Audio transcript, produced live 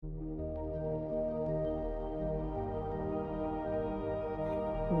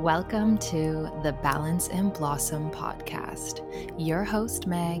Welcome to the Balance and Blossom podcast. Your host,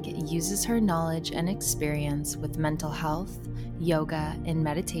 Meg, uses her knowledge and experience with mental health, yoga, and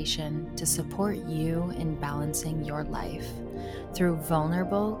meditation to support you in balancing your life. Through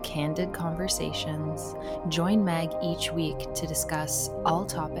vulnerable, candid conversations, join Meg each week to discuss all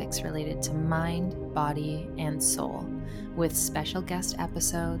topics related to mind, body, and soul, with special guest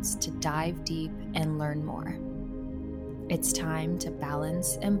episodes to dive deep and learn more. It's time to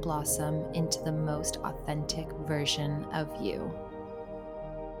balance and blossom into the most authentic version of you.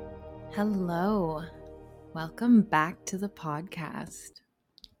 Hello, welcome back to the podcast.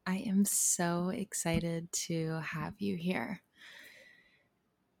 I am so excited to have you here.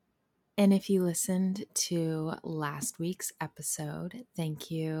 And if you listened to last week's episode, thank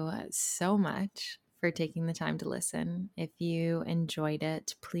you so much for taking the time to listen. If you enjoyed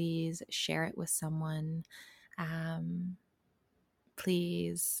it, please share it with someone.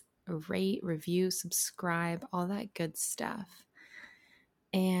 Please rate, review, subscribe, all that good stuff.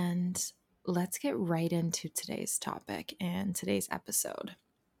 And let's get right into today's topic and today's episode.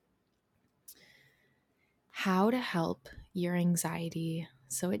 How to help your anxiety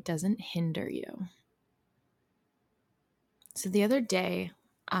so it doesn't hinder you. So the other day,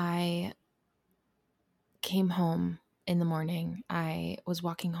 I came home in the morning. I was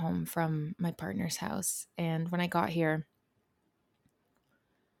walking home from my partner's house, and when I got here,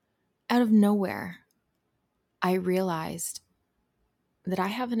 out of nowhere, I realized that I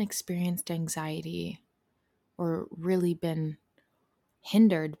haven't experienced anxiety or really been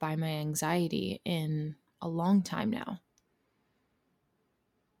hindered by my anxiety in a long time now.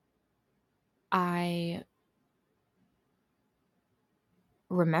 I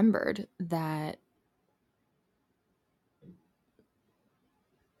remembered that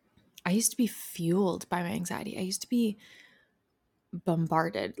I used to be fueled by my anxiety. I used to be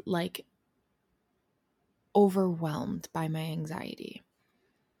bombarded, like overwhelmed by my anxiety.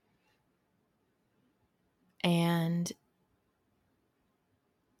 And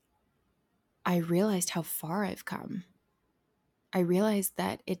I realized how far I've come. I realized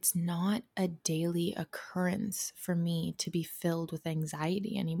that it's not a daily occurrence for me to be filled with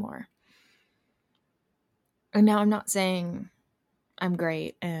anxiety anymore. And now I'm not saying I'm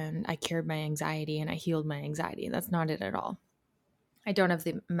great and I cured my anxiety and I healed my anxiety. That's not it at all. I don't have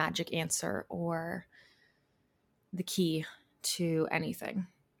the magic answer or the key to anything.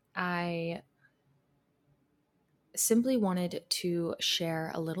 I simply wanted to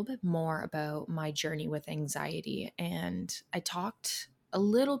share a little bit more about my journey with anxiety, and I talked a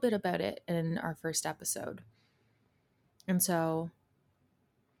little bit about it in our first episode. And so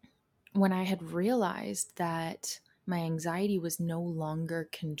when I had realized that my anxiety was no longer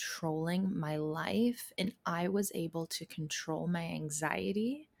controlling my life and I was able to control my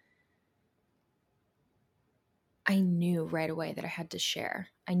anxiety, I knew right away that I had to share.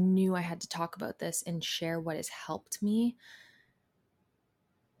 I knew I had to talk about this and share what has helped me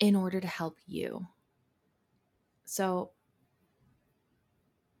in order to help you. So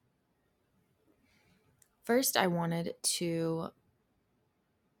first, I wanted to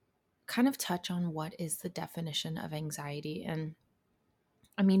kind of touch on what is the definition of anxiety. And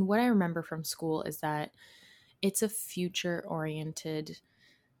I mean, what I remember from school is that it's a future-oriented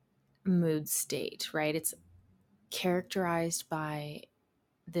mood state, right? It's characterized by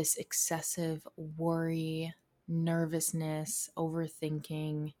this excessive worry, nervousness,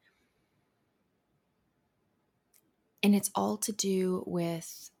 overthinking. And it's all to do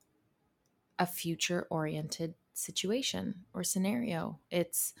with a future-oriented situation or scenario.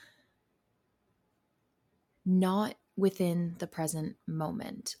 It's not within the present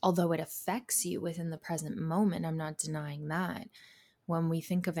moment, although it affects you within the present moment. I'm not denying that. When we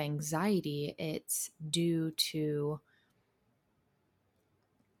think of anxiety, it's due to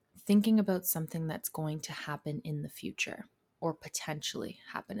thinking about something that's going to happen in the future or potentially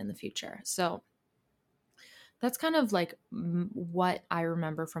happen in the future. So that's kind of like what I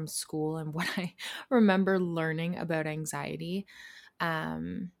remember from school and what I remember learning about anxiety.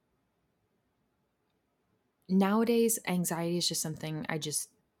 Nowadays, anxiety is just something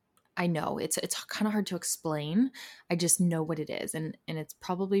I know. It's kind of hard to explain. I just know what it is, and it's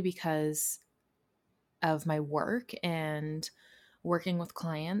probably because of my work and working with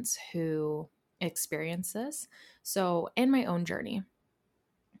clients who experience this. So, and my own journey.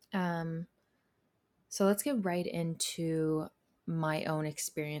 So let's get right into my own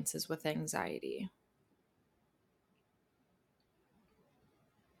experiences with anxiety.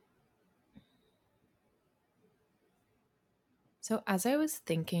 So, as I was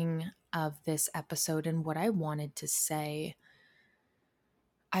thinking of this episode and what I wanted to say,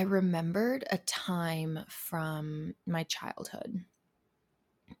 I remembered a time from my childhood.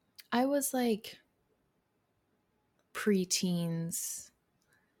 I was like preteens,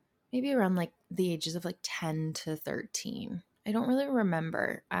 maybe around like the ages of like 10 to 13. I don't really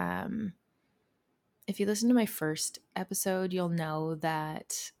remember. If you listen to my first episode, you'll know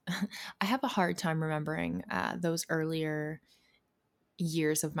that I have a hard time remembering those earlier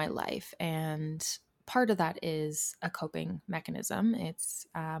years of my life. And part of that is a coping mechanism. It's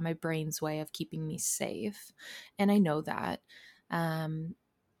my brain's way of keeping me safe. And I know that.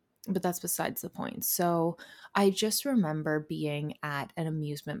 But that's besides the point. So I just remember being at an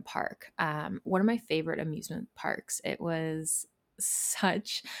amusement park, one of my favorite amusement parks. It was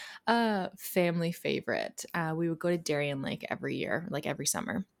such a family favorite. We would go to Darien Lake every year, like every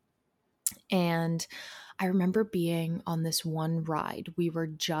summer. And I remember being on this one ride. We were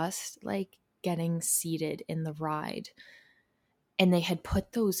just like getting seated in the ride, and they had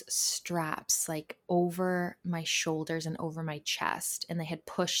put those straps like over my shoulders and over my chest, and they had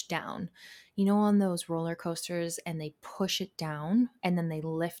pushed down, on those roller coasters, and they push it down and then they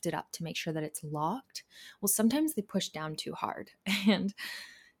lift it up to make sure that it's locked. Well, sometimes they push down too hard. And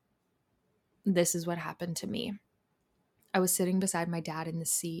this is what happened to me. I was sitting beside my dad in the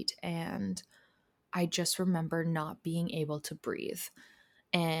seat, and I just remember not being able to breathe.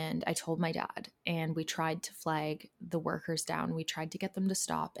 And I told my dad, and we tried to flag the workers down. We tried to get them to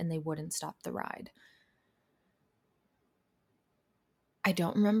stop, and they wouldn't stop the ride. I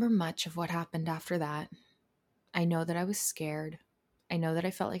don't remember much of what happened after that. I know that I was scared. I know that I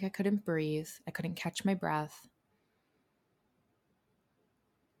felt like I couldn't breathe. I couldn't catch my breath.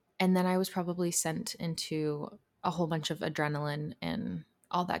 And then I was probably sent into a whole bunch of adrenaline and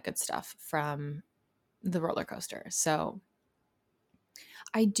all that good stuff from the roller coaster. So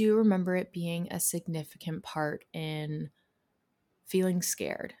I do remember it being a significant part in feeling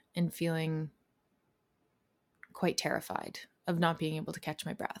scared and feeling quite terrified of not being able to catch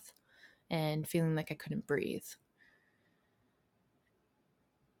my breath and feeling like I couldn't breathe.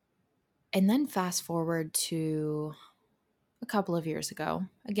 And then fast forward to a couple of years ago,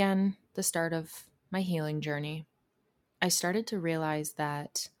 again, the start of my healing journey, I started to realize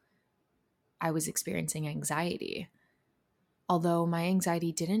that I was experiencing anxiety. Although my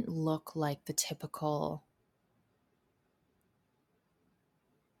anxiety didn't look like the typical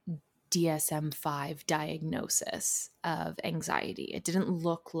DSM-5 diagnosis of anxiety. It didn't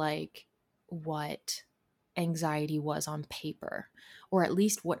look like what anxiety was on paper, or at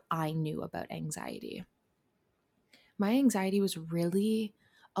least what I knew about anxiety. My anxiety was really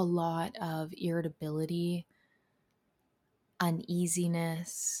a lot of irritability,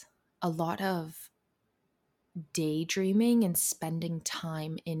 uneasiness, a lot of daydreaming and spending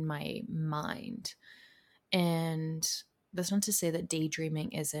time in my mind. And that's not to say that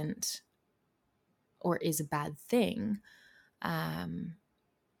daydreaming isn't or is a bad thing.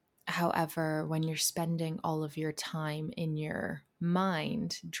 However, when you're spending all of your time in your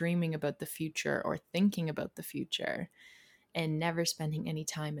mind dreaming about the future or thinking about the future and never spending any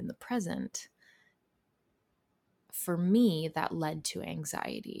time in the present, for me, that led to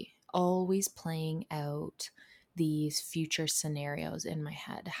anxiety, always playing out these future scenarios in my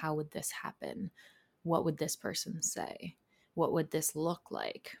head. How would this happen? What would this person say? What would this look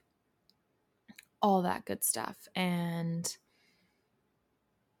like? All that good stuff. And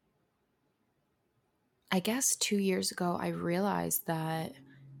I guess 2 years ago, I realized that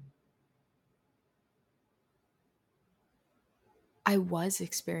I was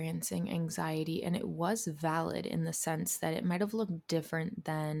experiencing anxiety, and it was valid in the sense that it might have looked different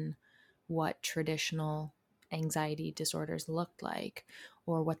than what traditional anxiety disorders looked like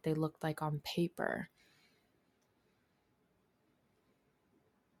or what they looked like on paper.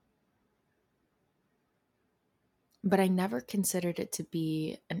 But I never considered it to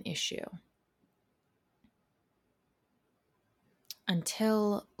be an issue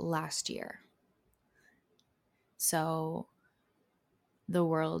until last year. So the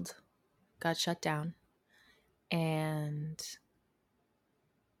world got shut down, and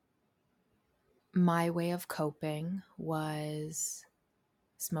my way of coping was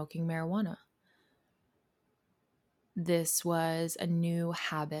smoking marijuana. This was a new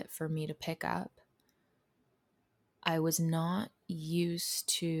habit for me to pick up. I was not used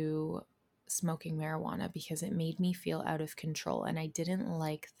to smoking marijuana because it made me feel out of control, and I didn't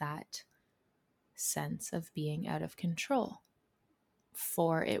like that sense of being out of control,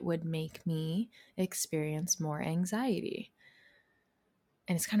 for it would make me experience more anxiety.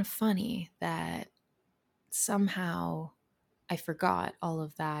 And it's kind of funny that somehow I forgot all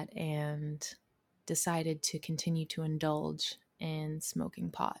of that and decided to continue to indulge in smoking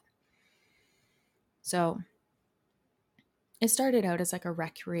pot. So it started out as like a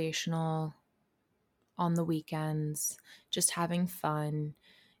recreational on the weekends, just having fun,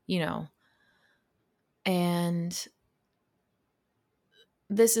 and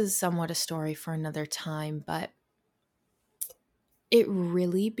this is somewhat a story for another time, but it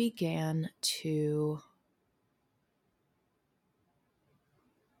really began to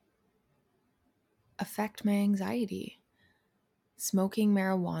affect my anxiety. Smoking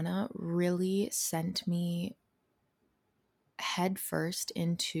marijuana really sent me headfirst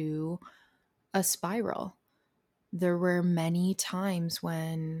into a spiral. There were many times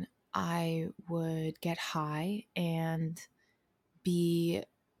when I would get high and be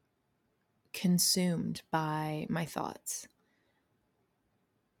consumed by my thoughts.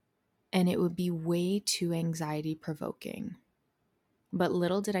 And it would be way too anxiety provoking. But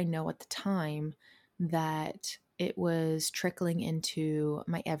little did I know at the time that it was trickling into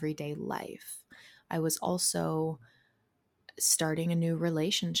my everyday life. I was also starting a new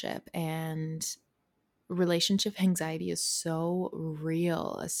relationship, and relationship anxiety is so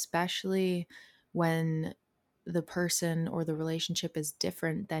real, especially when the person or the relationship is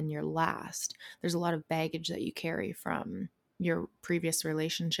different than your last. There's a lot of baggage that you carry from your previous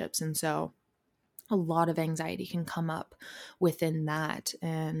relationships, and so a lot of anxiety can come up within that.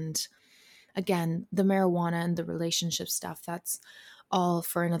 And again, the marijuana and the relationship stuff, that's all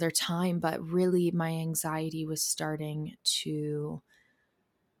for another time, but really my anxiety was starting to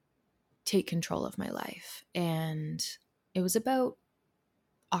take control of my life. And it was about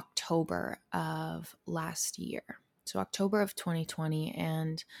October of last year. So October of 2020,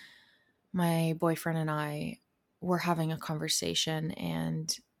 and my boyfriend and I were having a conversation,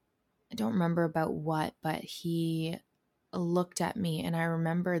 and I don't remember about what, but he looked at me, and I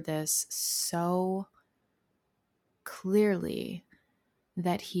remember this so clearly,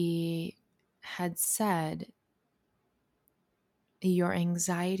 that he had said, "Your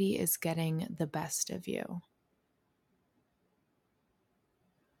anxiety is getting the best of you."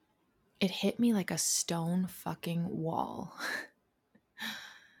 It hit me like a stone fucking wall.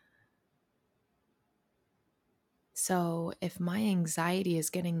 So if my anxiety is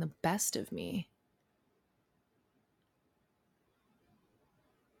getting the best of me,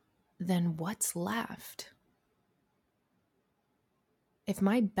 then what's left? If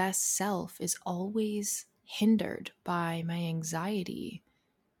my best self is always hindered by my anxiety,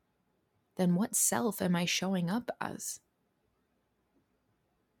 then what self am I showing up as?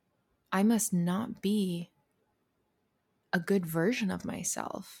 I must not be a good version of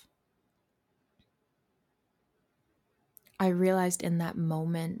myself. I realized in that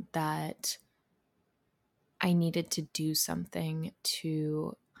moment that I needed to do something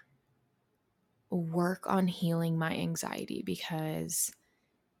to work on healing my anxiety, because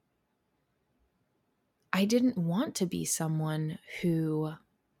I didn't want to be someone who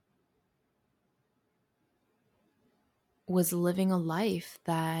was living a life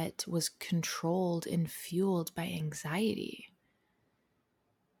that was controlled and fueled by anxiety.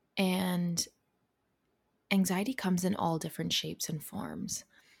 And anxiety comes in all different shapes and forms.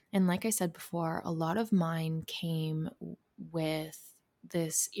 And like I said before, a lot of mine came with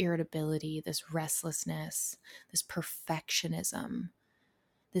this irritability, this restlessness, this perfectionism,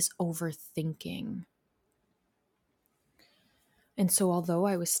 this overthinking. And so, although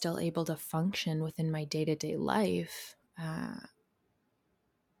I was still able to function within my day-to-day life,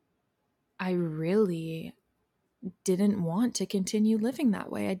 I really didn't want to continue living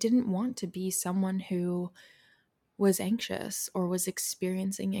that way. I didn't want to be someone who was anxious or was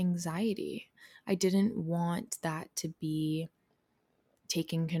experiencing anxiety. I didn't want that to be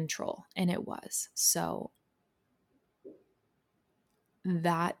taking control, and it was. So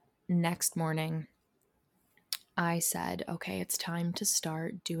that next morning, I said, okay, it's time to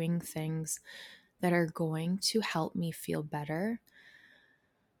start doing things that are going to help me feel better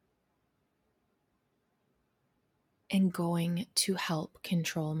and going to help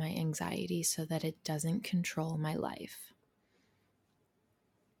control my anxiety so that it doesn't control my life.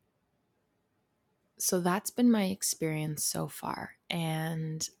 So that's been my experience so far.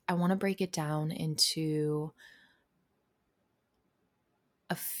 And I want to break it down into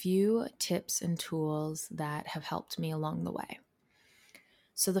a few tips and tools that have helped me along the way.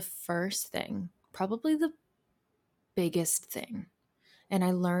 So the first thing, probably the biggest thing, and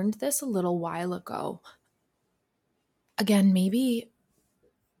I learned this a little while ago. Again, maybe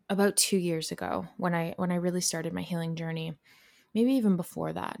about 2 years ago when I really started my healing journey, maybe even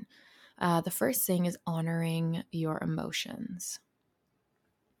before that. The first thing is honoring your emotions.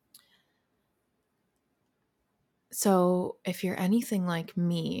 So if you're anything like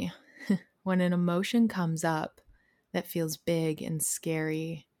me, when an emotion comes up that feels big and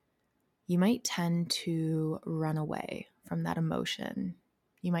scary, you might tend to run away from that emotion.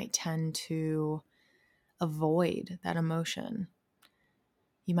 You might tend to avoid that emotion.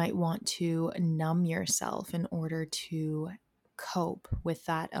 You might want to numb yourself in order to cope with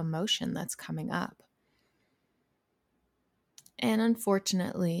that emotion that's coming up. And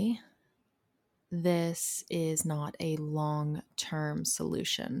unfortunately, this is not a long-term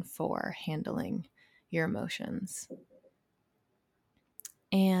solution for handling your emotions.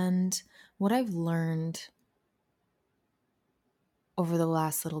 And what I've learned over the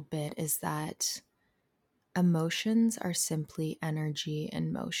last little bit is that emotions are simply energy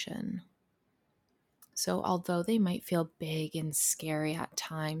in motion. So although they might feel big and scary at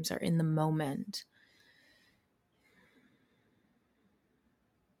times or in the moment,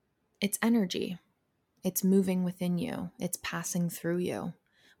 it's energy. It's moving within you. It's passing through you,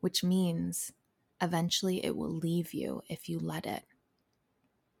 which means eventually it will leave you if you let it.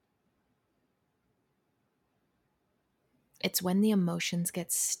 It's when the emotions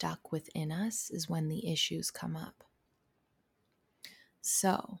get stuck within us is when the issues come up.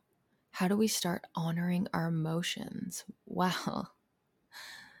 So, how do we start honoring our emotions? Well,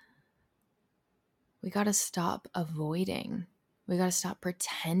 we got to stop avoiding. We got to stop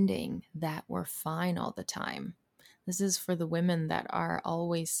pretending that we're fine all the time. This is for the women that are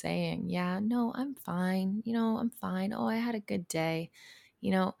always saying, yeah, no, I'm fine. I'm fine. Oh, I had a good day.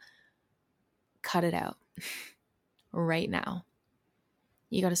 Cut it out right now.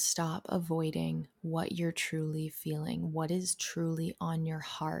 You got to stop avoiding what you're truly feeling, what is truly on your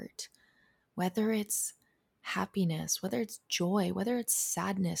heart, whether it's happiness, whether it's joy, whether it's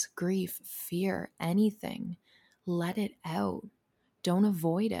sadness, grief, fear, anything. Let it out. Don't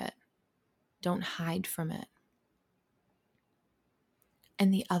avoid it. Don't hide from it.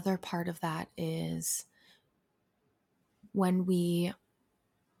 And the other part of that is when we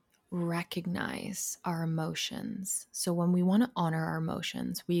recognize our emotions. So when we want to honor our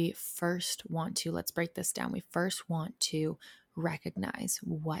emotions, we first want to, let's break this down. We first want to recognize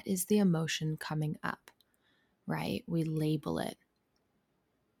what is the emotion coming up, right? We label it.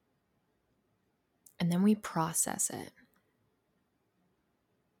 And then we process it.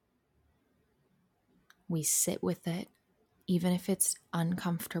 We sit with it, even if it's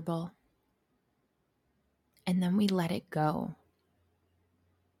uncomfortable. And then we let it go.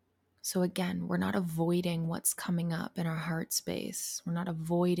 So again, we're not avoiding what's coming up in our heart space. We're not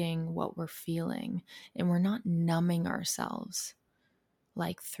avoiding what we're feeling. And we're not numbing ourselves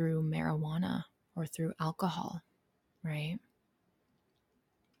like through marijuana or through alcohol, right?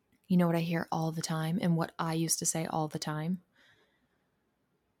 You know what I hear all the time and what I used to say all the time?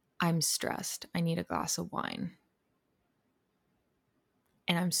 I'm stressed. I need a glass of wine.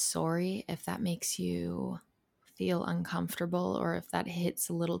 And I'm sorry if that makes you feel uncomfortable or if that hits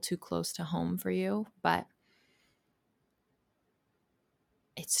a little too close to home for you, but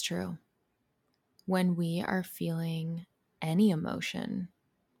it's true. When we are feeling any emotion,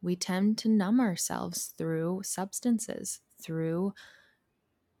 we tend to numb ourselves through substances, through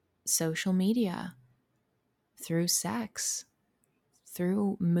social media, through sex,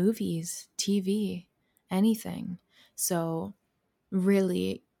 through movies, TV, anything. So,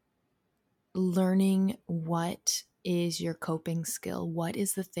 really learning what is your coping skill, what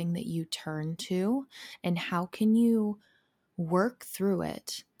is the thing that you turn to, and how can you work through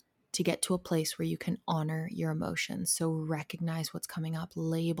it to get to a place where you can honor your emotions. So recognize what's coming up,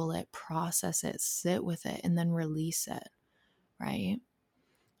 label it, process it, sit with it, and then release it, right?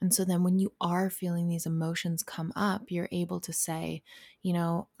 And so then when you are feeling these emotions come up, you're able to say,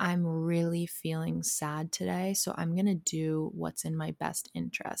 I'm really feeling sad today, so I'm going to do what's in my best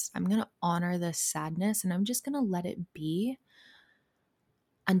interest. I'm going to honor this sadness and I'm just going to let it be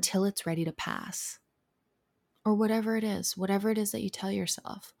until it's ready to pass. Or whatever it is that you tell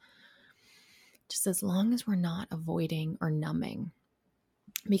yourself. Just as long as we're not avoiding or numbing.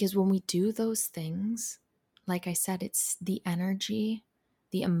 Because when we do those things, like I said, it's the energy,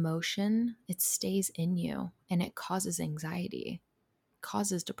 the emotion, it stays in you and it causes anxiety,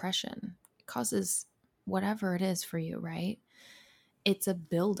 causes depression, causes whatever it is for you, right? It's a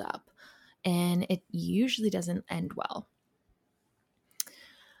buildup and it usually doesn't end well.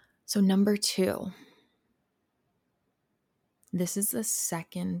 So number 2, this is the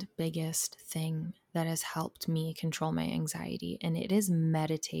second biggest thing that has helped me control my anxiety, and it is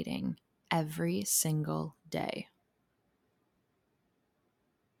meditating every single day.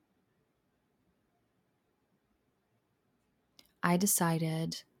 I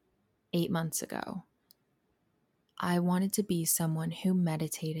decided 8 months ago I wanted to be someone who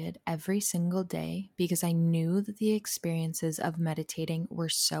meditated every single day because I knew that the experiences of meditating were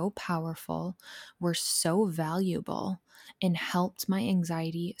so powerful, were so valuable, and helped my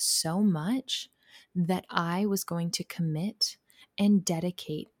anxiety so much that I was going to commit and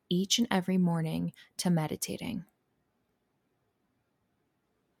dedicate each and every morning to meditating.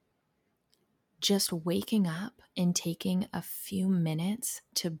 Just waking up and taking a few minutes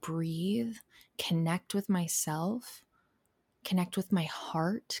to breathe, connect with myself, connect with my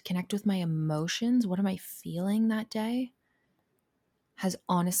heart, connect with my emotions. What am I feeling that day? Has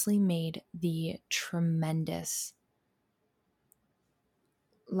honestly made the tremendous,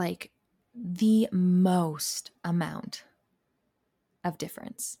 like the most amount of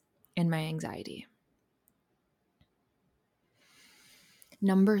difference in my anxiety.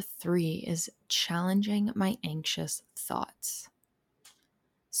 Number 3 is challenging my anxious thoughts.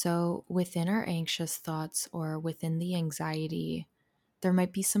 So within our anxious thoughts or within the anxiety, there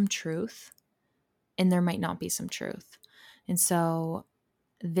might be some truth and there might not be some truth. And so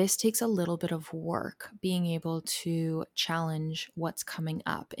this takes a little bit of work, being able to challenge what's coming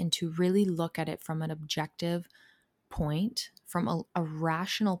up and to really look at it from an objective point, from a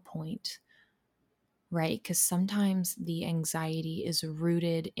rational point, right? Because sometimes the anxiety is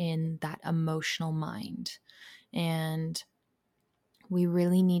rooted in that emotional mind. And we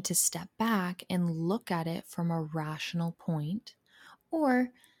really need to step back and look at it from a rational point,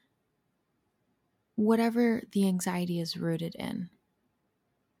 or whatever the anxiety is rooted in.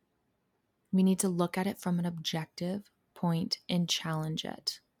 We need to look at it from an objective point and challenge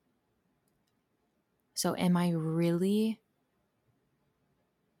it. So, am I really,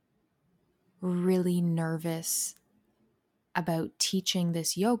 really nervous about teaching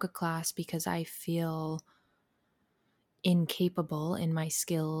this yoga class because I feel incapable in my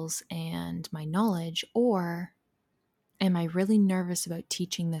skills and my knowledge? Or am I really nervous about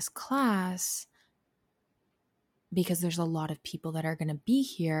teaching this class because there's a lot of people that are going to be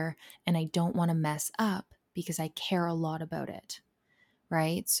here and I don't want to mess up because I care a lot about it,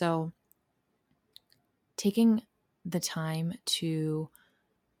 right? So taking the time to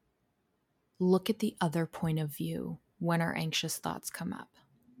look at the other point of view when our anxious thoughts come up.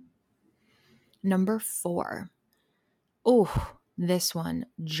 Number 4, this one,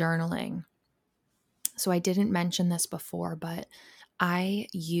 journaling. So I didn't mention this before, but I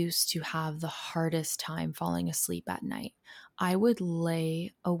used to have the hardest time falling asleep at night. I would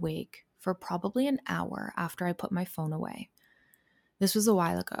lay awake for probably an hour after I put my phone away. This was a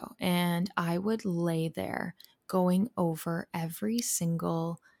while ago, and I would lay there going over every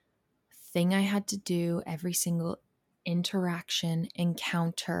single thing I had to do, every single interaction,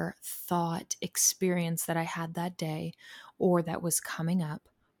 encounter, thought, experience that I had that day or that was coming up.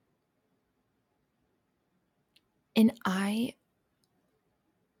 And I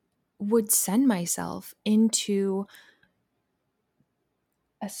would send myself into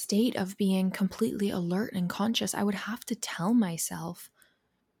a state of being completely alert and conscious. I would have to tell myself,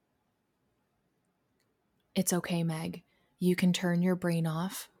 it's okay, Meg. You can turn your brain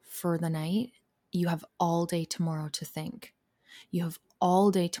off for the night. You have all day tomorrow to think. You have all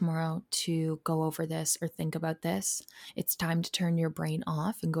day tomorrow to go over this or think about this. It's time to turn your brain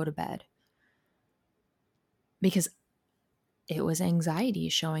off and go to bed. Because it was anxiety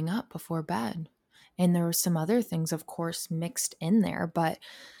showing up before bed. And there were some other things, of course, mixed in there. But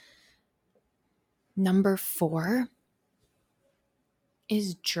number 4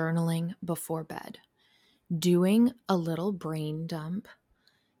 is journaling before bed. Doing a little brain dump,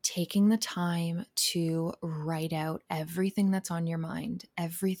 taking the time to write out everything that's on your mind,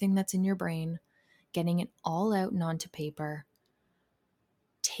 everything that's in your brain, getting it all out and onto paper,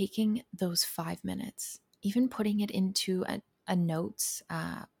 taking those 5 minutes, even putting it into a notes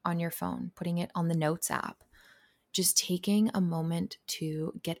on your phone, putting it on the notes app, just taking a moment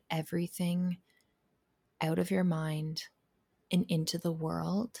to get everything out of your mind and into the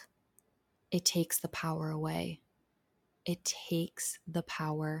world, it takes the power away. It takes the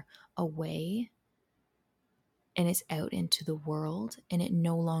power away and it's out into the world and it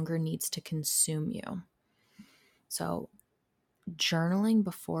no longer needs to consume you. So journaling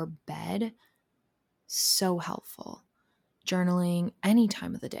before bed, so helpful. Journaling any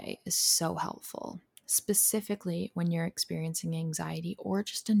time of the day is so helpful, specifically when you're experiencing anxiety or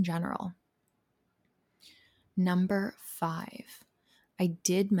just in general. Number 5, I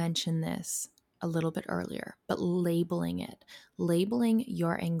did mention this a little bit earlier, but labeling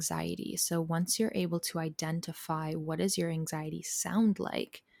your anxiety. So once you're able to identify what does your anxiety sound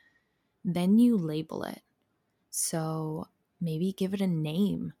like, then you label it. So maybe give it a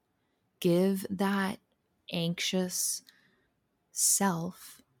name. Give that anxious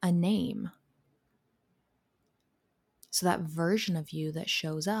self a name. So that version of you that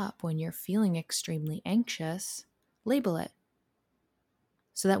shows up when you're feeling extremely anxious, label it.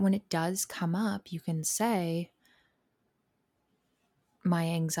 So that when it does come up, you can say, my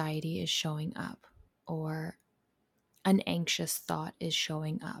anxiety is showing up, or an anxious thought is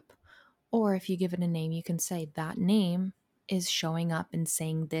showing up. Or if you give it a name, you can say that name is showing up and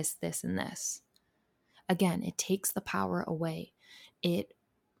saying this, this, and this. Again, it takes the power away. It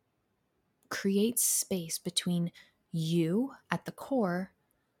creates space between you at the core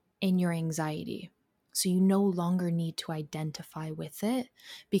and your anxiety. So you no longer need to identify with it,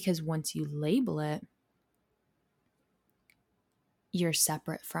 because once you label it, you're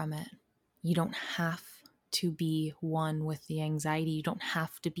separate from it. You don't have to be one with the anxiety. You don't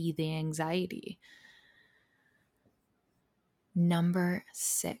have to be the anxiety. Number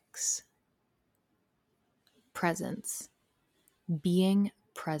 6, presence. Being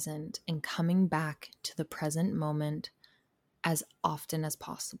present and coming back to the present moment as often as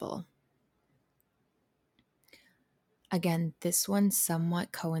possible. Again, this one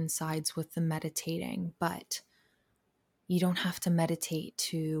somewhat coincides with the meditating, but you don't have to meditate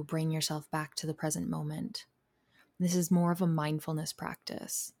to bring yourself back to the present moment. This is more of a mindfulness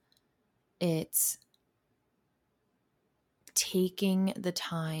practice. It's taking the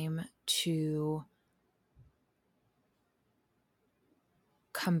time to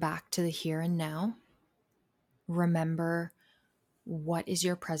come back to the here and now. Remember, what is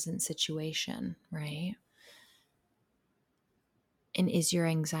your present situation, right? And is your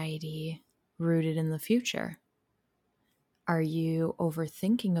anxiety rooted in the future? Are you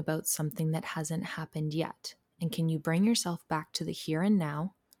overthinking about something that hasn't happened yet? And can you bring yourself back to the here and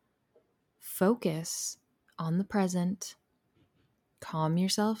now? Focus on the present. Calm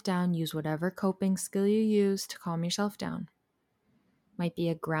yourself down. Use whatever coping skill you use to calm yourself down. Might be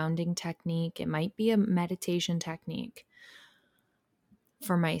a grounding technique. It might be a meditation technique.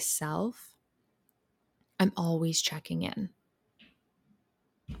 For myself, I'm always checking in.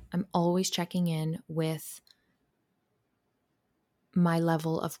 I'm always checking in with my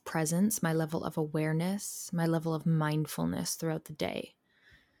level of presence, my level of awareness, my level of mindfulness throughout the day.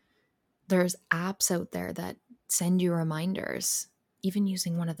 There's apps out there that send you reminders, even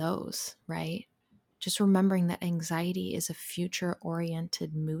using one of those, right? Just remembering that anxiety is a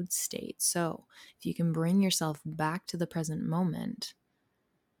future-oriented mood state. So if you can bring yourself back to the present moment,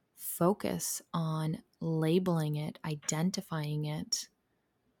 focus on labeling it, identifying it,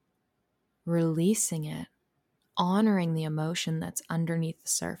 releasing it, honoring the emotion that's underneath the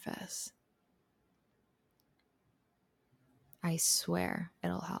surface. I swear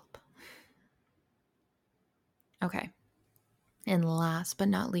it'll help. Okay. And last but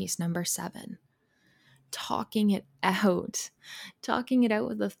not least, number 7, talking it out. Talking it out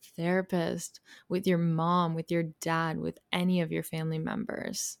with a therapist, with your mom, with your dad, with any of your family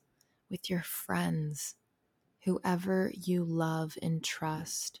members, with your friends, whoever you love and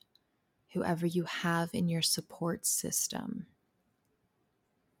trust, whoever you have in your support system.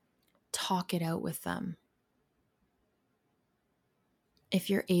 Talk it out with them. If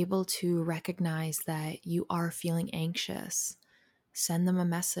you're able to recognize that you are feeling anxious, send them a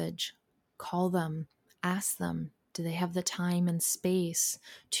message, call them, ask them, do they have the time and space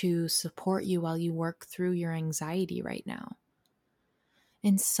to support you while you work through your anxiety right now?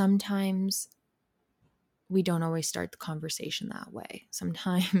 And sometimes we don't always start the conversation that way.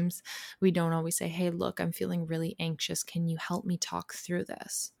 Sometimes we don't always say, hey, look, I'm feeling really anxious. Can you help me talk through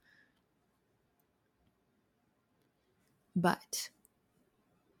this? But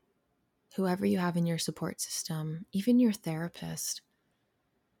whoever you have in your support system, even your therapist,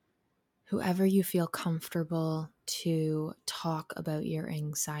 whoever you feel comfortable to talk about your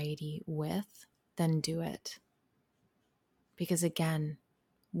anxiety with, then do it. Because again,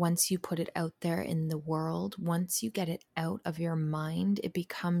 once you put it out there in the world, once you get it out of your mind, it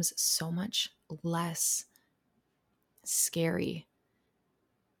becomes so much less scary.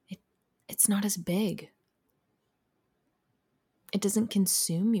 It's not as big. It doesn't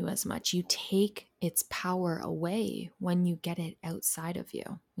consume you as much. You take its power away when you get it outside of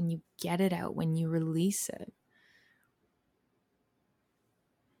you, when you get it out, when you release it.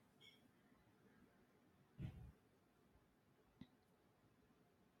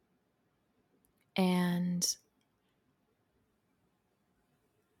 And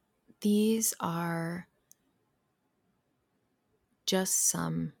these are just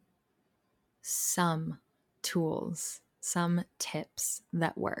some tools, some tips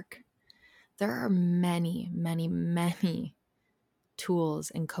that work. There are many, many, many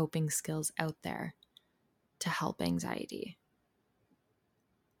tools and coping skills out there. to help anxiety.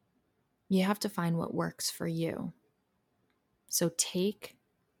 You have to find what works for you. So take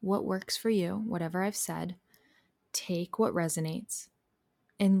what works for you, whatever I've said, take what resonates,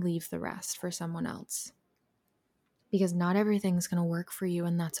 and leave the rest for someone else. Because not everything's going to work for you,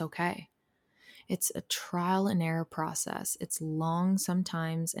 and that's okay. It's a trial and error process. It's long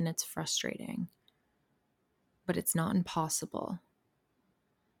sometimes, and it's frustrating, but it's not impossible.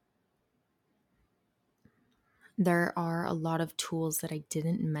 There are a lot of tools that I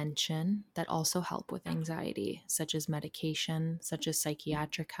didn't mention that also help with anxiety, such as medication, such as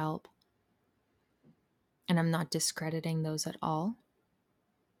psychiatric help. And I'm not discrediting those at all.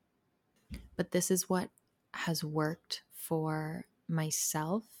 But this is what has worked for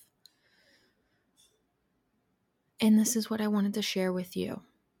myself. And this is what I wanted to share with you.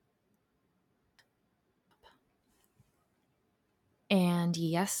 And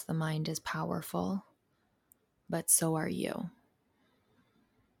yes, the mind is powerful, but so are you.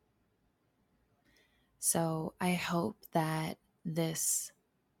 So I hope that this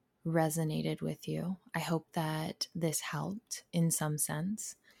resonated with you. I hope that this helped in some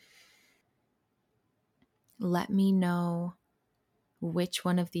sense. Let me know which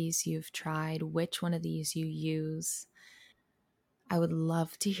one of these you've tried, which one of these you use. I would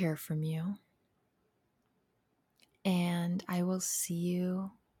love to hear from you. And I will see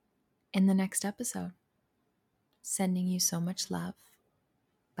you in the next episode. Sending you so much love.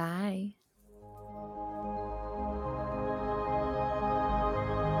 Bye.